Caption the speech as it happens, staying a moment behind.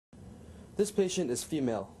This patient is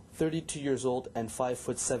female, 32 years old and 5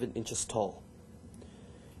 foot 7 inches tall.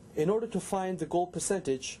 In order to find the goal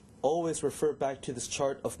percentage, always refer back to this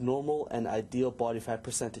chart of normal and ideal body fat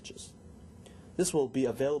percentages. This will be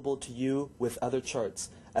available to you with other charts,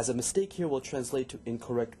 as a mistake here will translate to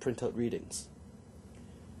incorrect printout readings.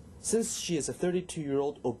 Since she is a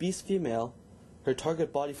 32-year-old obese female, her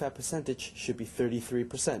target body fat percentage should be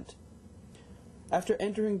 33%. After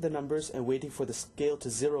entering the numbers and waiting for the scale to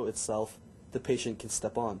zero itself, the patient can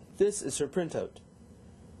step on. This is her printout.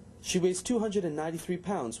 She weighs 293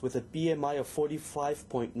 pounds with a BMI of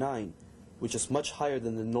 45.9, which is much higher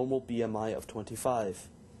than the normal BMI of 25.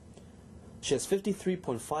 She has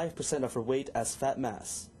 53.5% of her weight as fat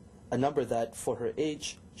mass, a number that, for her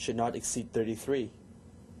age, should not exceed 33.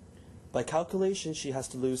 By calculation, she has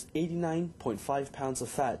to lose 89.5 pounds of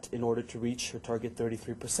fat in order to reach her target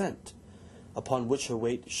 33%, upon which her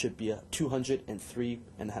weight should be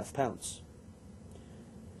 203.5 pounds.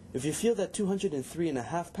 If you feel that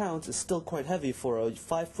 203.5 pounds is still quite heavy for a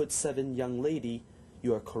 5 foot 7 young lady,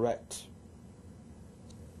 you are correct.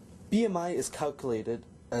 BMI is calculated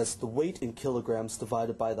as the weight in kilograms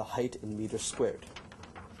divided by the height in meters squared.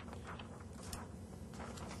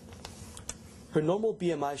 Her normal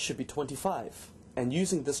BMI should be 25, and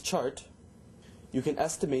using this chart, you can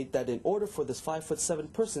estimate that in order for this 5 foot 7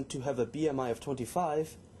 person to have a BMI of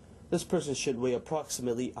 25, this person should weigh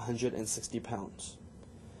approximately 160 pounds.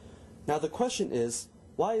 Now the question is,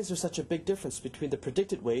 why is there such a big difference between the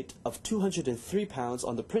predicted weight of 203 pounds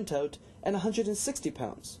on the printout and 160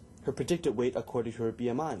 pounds, her predicted weight according to her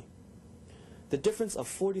BMI? The difference of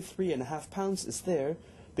 43.5 pounds is there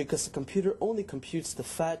because the computer only computes the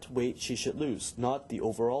fat weight she should lose, not the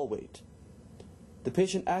overall weight. The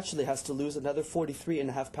patient actually has to lose another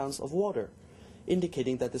 43.5 pounds of water,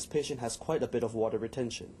 indicating that this patient has quite a bit of water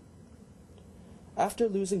retention. After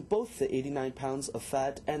losing both the 89 pounds of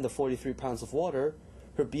fat and the 43 pounds of water,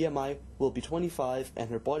 her BMI will be 25 and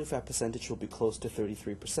her body fat percentage will be close to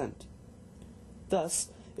 33%. Thus,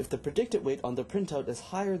 if the predicted weight on the printout is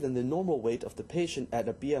higher than the normal weight of the patient at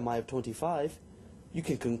a BMI of 25, you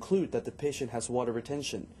can conclude that the patient has water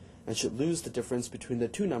retention and should lose the difference between the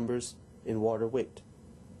two numbers in water weight.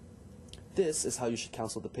 This is how you should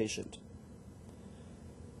counsel the patient.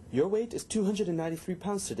 Your weight is 293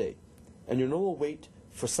 pounds today, and your normal weight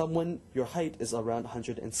for someone your height is around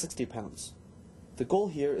 160 pounds. The goal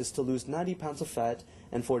here is to lose 90 pounds of fat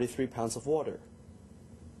and 43 pounds of water.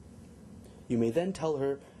 You may then tell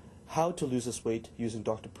her how to lose this weight using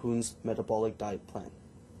Dr. Poon's metabolic diet plan.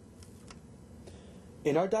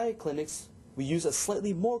 In our diet clinics, we use a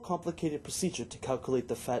slightly more complicated procedure to calculate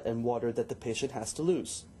the fat and water that the patient has to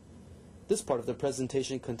lose. This part of the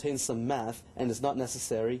presentation contains some math and is not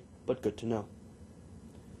necessary, but good to know.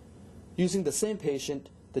 Using the same patient,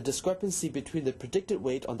 the discrepancy between the predicted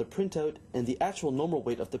weight on the printout and the actual normal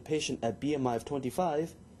weight of the patient at BMI of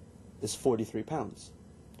 25 is 43 pounds.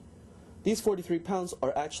 These 43 pounds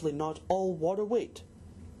are actually not all water weight.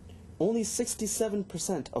 Only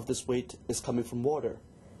 67% of this weight is coming from water,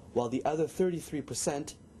 while the other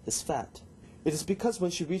 33% is fat. It is because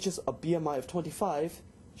when she reaches a BMI of 25,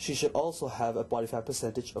 she should also have a body fat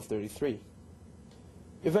percentage of 33.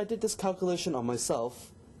 If I did this calculation on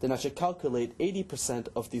myself, then I should calculate 80%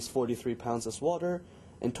 of these 43 pounds as water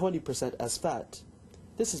and 20% as fat.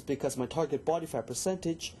 This is because my target body fat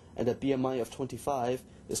percentage at a BMI of 25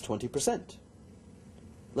 is 20%.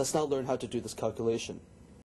 Let's now learn how to do this calculation.